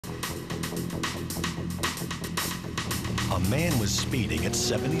A man was speeding at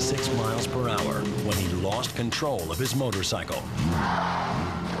 76 miles per hour when he lost control of his motorcycle.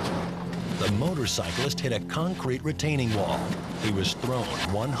 The motorcyclist hit a concrete retaining wall. He was thrown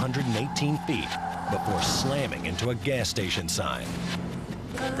 118 feet before slamming into a gas station sign.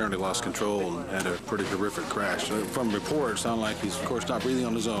 Apparently lost control and had a pretty horrific crash. From reports, it sounded like he's, of course, not breathing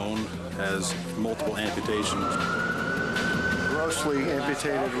on his own, has multiple amputations. Grossly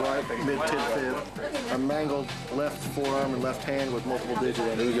amputated right mid-tib fib, a mangled left forearm and left hand with multiple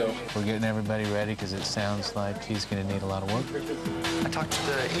digit. Here we go. We're getting everybody ready because it sounds like he's going to need a lot of work. I talked to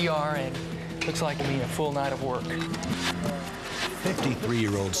the ER and looks like it'll be a full night of work.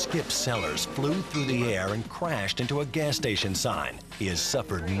 53-year-old Skip Sellers flew through the air and crashed into a gas station sign. He has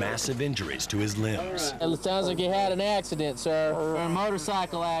suffered massive injuries to his limbs. It sounds like you had an accident, sir. A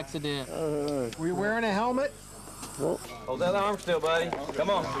motorcycle accident. Were you wearing a helmet? Hold that arm still, buddy. Come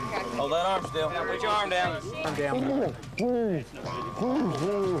on. Hold that arm still. Now put your arm down. Arm down.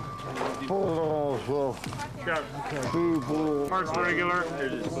 Heart's regular.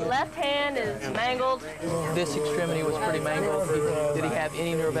 Left hand is mangled. This extremity was pretty mangled. Did he have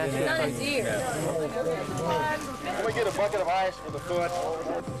any neurovascular? Not his ear. Can we get a bucket of ice for the foot?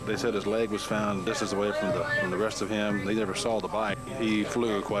 They said his leg was found distance away from the rest of him. They never saw the bike. He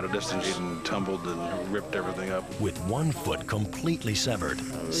flew quite a distance and tumbled and ripped everything up. With one foot completely severed,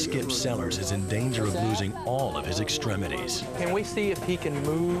 Skip Sellers is in danger of losing all of his extremities. Can we see if he can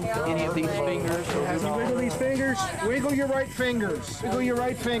move any of these fingers? Have you wiggle these fingers? Wiggle your right fingers. Wiggle your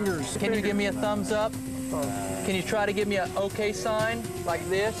right fingers. Can you give me a thumbs up? Can you try to give me an okay sign like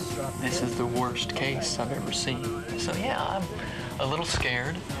this? This is the worst case I've ever seen. So yeah, I'm a little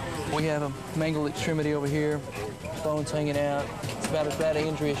scared. We have a mangled extremity over here, bones hanging out. It's about as bad an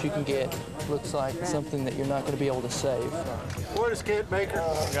injury as you can get. Looks like something that you're not going to be able to save. Where is Kate Baker?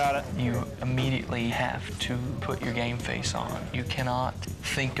 Got it. You immediately have to put your game face on. You cannot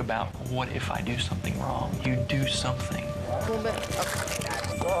think about what if I do something wrong. You do something. Just relax.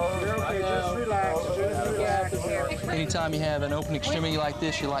 Anytime you have an open extremity like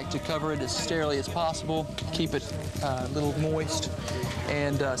this, you like to cover it as sterilely as possible, keep it a little moist,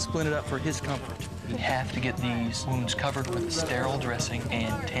 and splint it up for his comfort. You have to get these wounds covered with a sterile dressing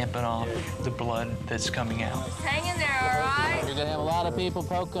and tamping off the blood that's coming out. Hang in there, all right? You're going to have a lot of people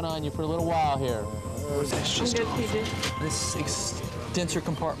poking on you for a little while here. It's just this extensor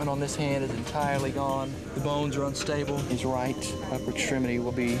compartment on this hand is entirely gone. The bones are unstable. His right upper extremity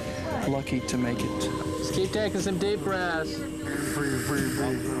will be lucky to make it. Just keep taking some deep breaths.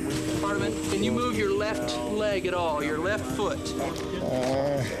 Hardeman, can you move your left leg at all, your left foot?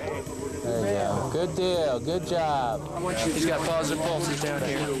 There you go. Good deal. Good job. He's got positive pulses down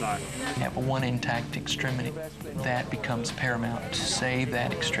here. You have one intact extremity. That becomes paramount to save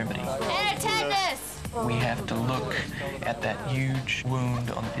that extremity. And tetanus! We have to look at that huge wound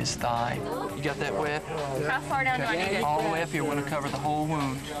on his thigh. You got that wet? How far down do I need it? All the way up here. We're going to cover the whole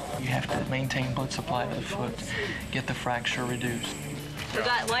wound. You have to maintain blood supply to the foot, get the fracture reduced. We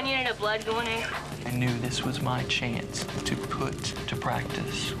got 1 unit of blood going in. I knew this was my chance to put to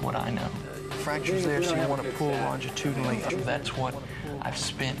practice what I know. Fracture's there, so you want to pull longitudinally. That's what I've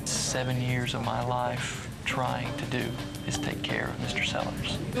spent 7 years of my life trying to do, is take care of Mr.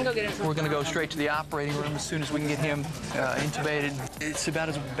 Sellers. Go get him. We're going to go straight to the operating room as soon as we can get him intubated. It's about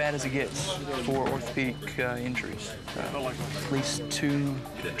as bad as it gets for orthopedic injuries. At least 2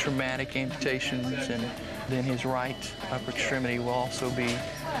 traumatic amputations, and then his right upper extremity will also be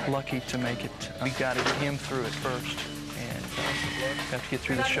lucky to make it. We've got to get him through it first, and we have to get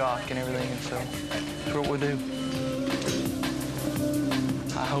through the shock and everything, and so that's what we'll do.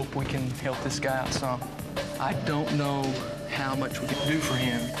 I hope we can help this guy out some. I don't know how much we can do for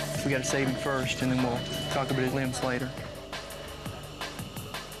him. We got to save him first, and then we'll talk about his limbs later.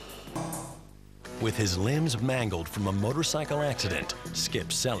 With his limbs mangled from a motorcycle accident,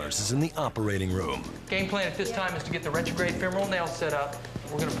 Skip Sellers is in the operating room. Game plan at this time is to get the retrograde femoral nail set up.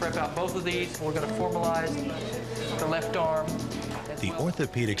 We're going to prep out both of these. We're going to formalize the left arm. The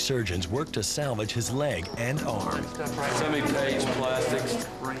orthopedic surgeons work to salvage his leg and arm. Semi-tapes, plastics.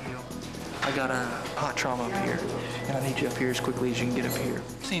 Radio. I got a hot trauma up here, and I need you up here as quickly as you can get up here.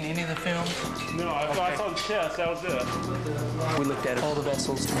 Seen any of the film? No, I saw the chest, that was it. We looked at all the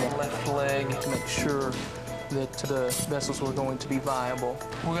vessels to the left leg to make sure that the vessels were going to be viable.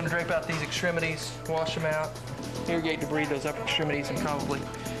 We're going to drape out these extremities, wash them out, irrigate debris those upper extremities, and probably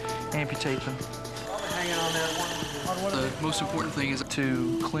amputate them. Hanging on that one. The most important thing is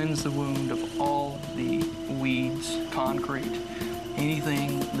to cleanse the wound of all the weeds, concrete.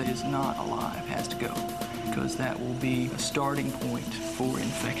 Anything that is not alive has to go. because that will be a starting point for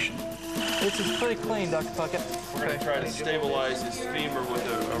infection. This is pretty clean, Dr. Puckett. We're going to try to stabilize his femur with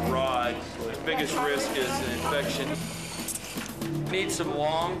a rod. The biggest risk is an infection. Need some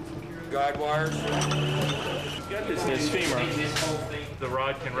long guide wires. Got this femur. The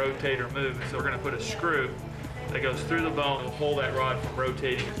rod can rotate or move, so we're going to put a screw that goes through the bone and will hold that rod from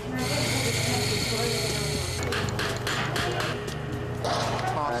rotating.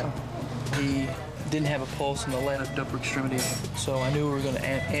 Awesome. He didn't have a pulse in the left upper extremity, so I knew we were going to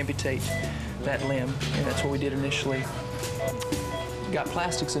amputate that limb, and that's what we did initially. Got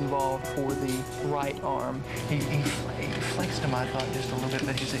plastics involved for the right arm. He flexed him, I thought, just a little bit,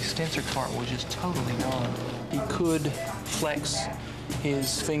 but his extensor part was just totally gone. He could flex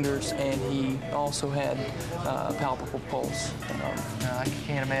his fingers, and he also had a palpable pulse. I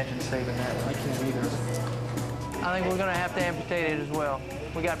can't imagine saving that one. I can't either. I think we're going to have to amputate it as well.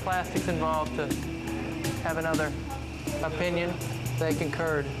 We got plastics involved to have another opinion. They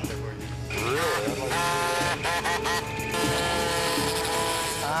concurred.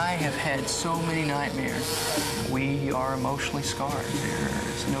 I have had so many nightmares. We are emotionally scarred,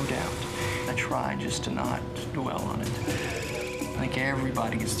 there's no doubt. I try just to not dwell on it. I think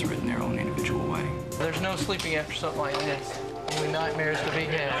everybody gets through it in their own individual way. There's no sleeping after something like this. Only nightmares to be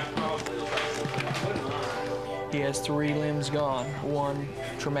had. He has 3 limbs gone. 1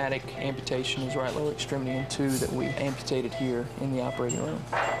 traumatic amputation, his right lower extremity, and 2 that we amputated here in the operating room.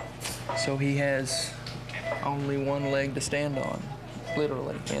 So he has only 1 leg to stand on,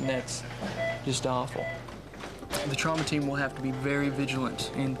 literally, and that's just awful. The trauma team will have to be very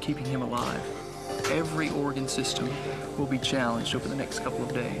vigilant in keeping him alive. Every organ system will be challenged over the next couple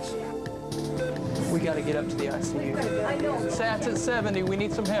of days. We got to get up to the ICU. SAT's at 70. We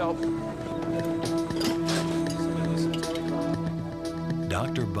need some help.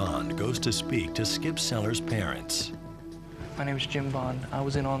 Dr. Bond goes to speak to Skip Sellers' parents. My name is Jim Bond. I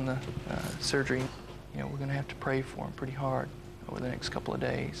was in on the surgery. You know, we're going to have to pray for him pretty hard over the next couple of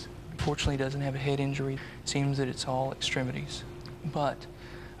days. Fortunately, he doesn't have a head injury. It seems that it's all extremities. But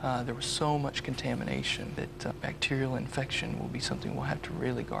there was so much contamination that bacterial infection will be something we'll have to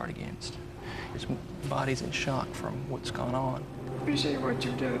really guard against. His body's in shock from what's gone on. Appreciate what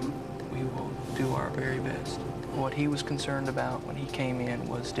you're doing. We will do our very best. What he was concerned about when he came in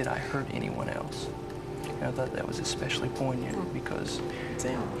was, did I hurt anyone else? And I thought that was especially poignant because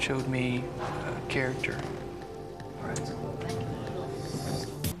it showed me character.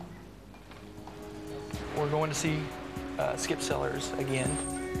 We're going to see Skip Sellers again.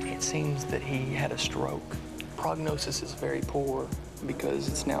 It seems that he had a stroke. Prognosis is very poor because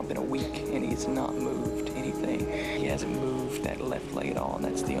it's now been a week and he's not moved anything. He hasn't moved that left leg at all, and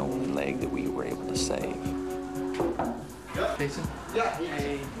that's the only leg that we were able to save. Jason? Yeah.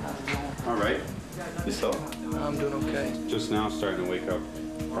 Hey, how's it going? All right. Yourself? I'm doing okay. Just now starting to wake up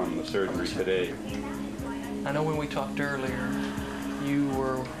from the surgery today. I know when we talked earlier, you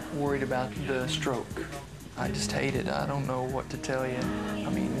were worried about the stroke. I just hate it. I don't know what to tell you. I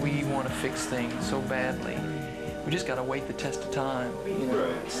mean, we want to fix things so badly. We just got to wait the test of time, you know,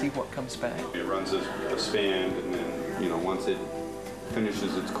 Right. see what comes back. It runs a span, and then, you know, once it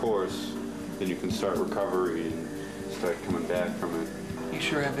finishes its course, then you can start recovery and start coming back from it. You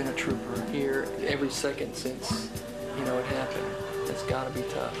sure have been a trooper here every second since, you know, it happened. It's got to be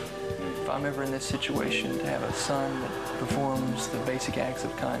tough. If I'm ever in this situation, to have a son that performs the basic acts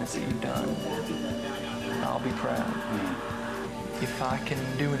of kindness that you've done, I'll be proud. If I can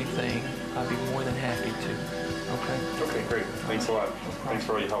do anything, I'll be more than happy to. Okay? Okay, great. Thanks a lot. Thanks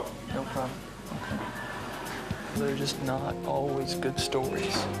for all your help. No problem. Okay. They're just not always good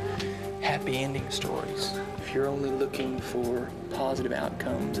stories, happy ending stories. If you're only looking for positive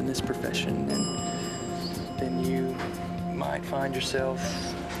outcomes in this profession, then you might find yourself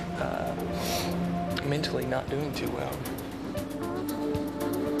mentally not doing too well.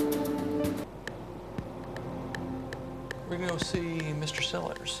 We're going to go see Mr.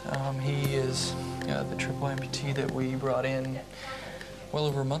 Sellers. He is the triple amputee that we brought in well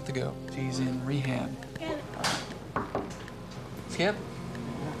over a month ago. He's in rehab. Skip,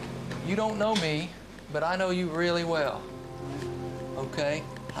 you don't know me, but I know you really well, okay?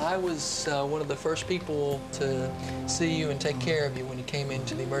 I was one of the first people to see you and take care of you when you came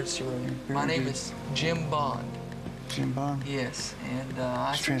into the emergency room. My name is Jim Bond. Jim Bond? Yes, and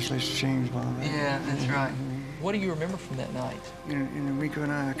It translates to James Bond. Yeah, that's right. What do you remember from that night? In a week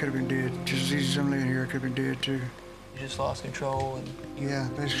and I could have been dead. Just as easy as I'm laying here, I could have been dead too. You just lost control and... Yeah,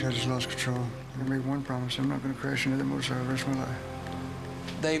 basically I just lost control. I made one promise, I'm not going to crash into that motorcycle the rest of my life.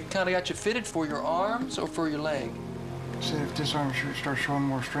 They've kind of got you fitted for your arms or for your leg? Said if this arm starts showing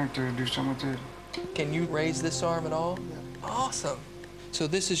more strength, to do something with it. Can you raise this arm at all? Awesome. So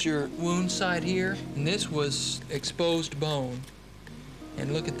this is your wound site here, and this was exposed bone.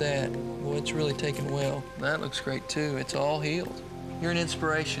 And look at that. Boy, it's really taken well. That looks great too. It's all healed. You're an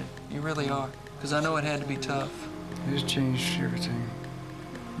inspiration. You really are. Because I know it had to be tough. It's changed everything.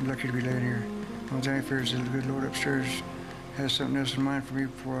 I'm lucky to be laying here. One thing I fear is that the good Lord upstairs has something else in mind for me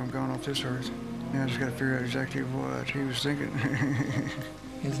before I'm gone off this earth. Now I just got to figure out exactly what he was thinking.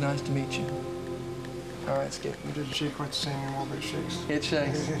 It's nice to meet you. All right, Skip. It doesn't shake quite the same anymore, but it shakes. It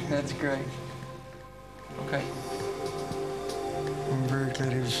shakes. That's great. Okay. I'm very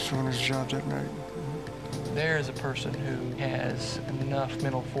glad he was on his job that night. There is a person who has enough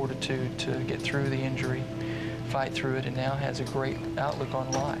mental fortitude to get through the injury, fight through it, and now has a great outlook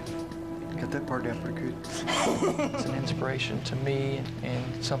on life. Got that part down pretty good. It's an inspiration to me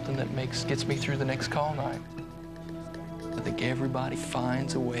and something that gets me through the next call night. I think everybody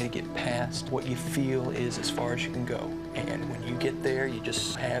finds a way to get past what you feel is as far as you can go. And when you get there, you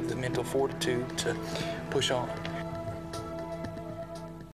just have the mental fortitude to push on.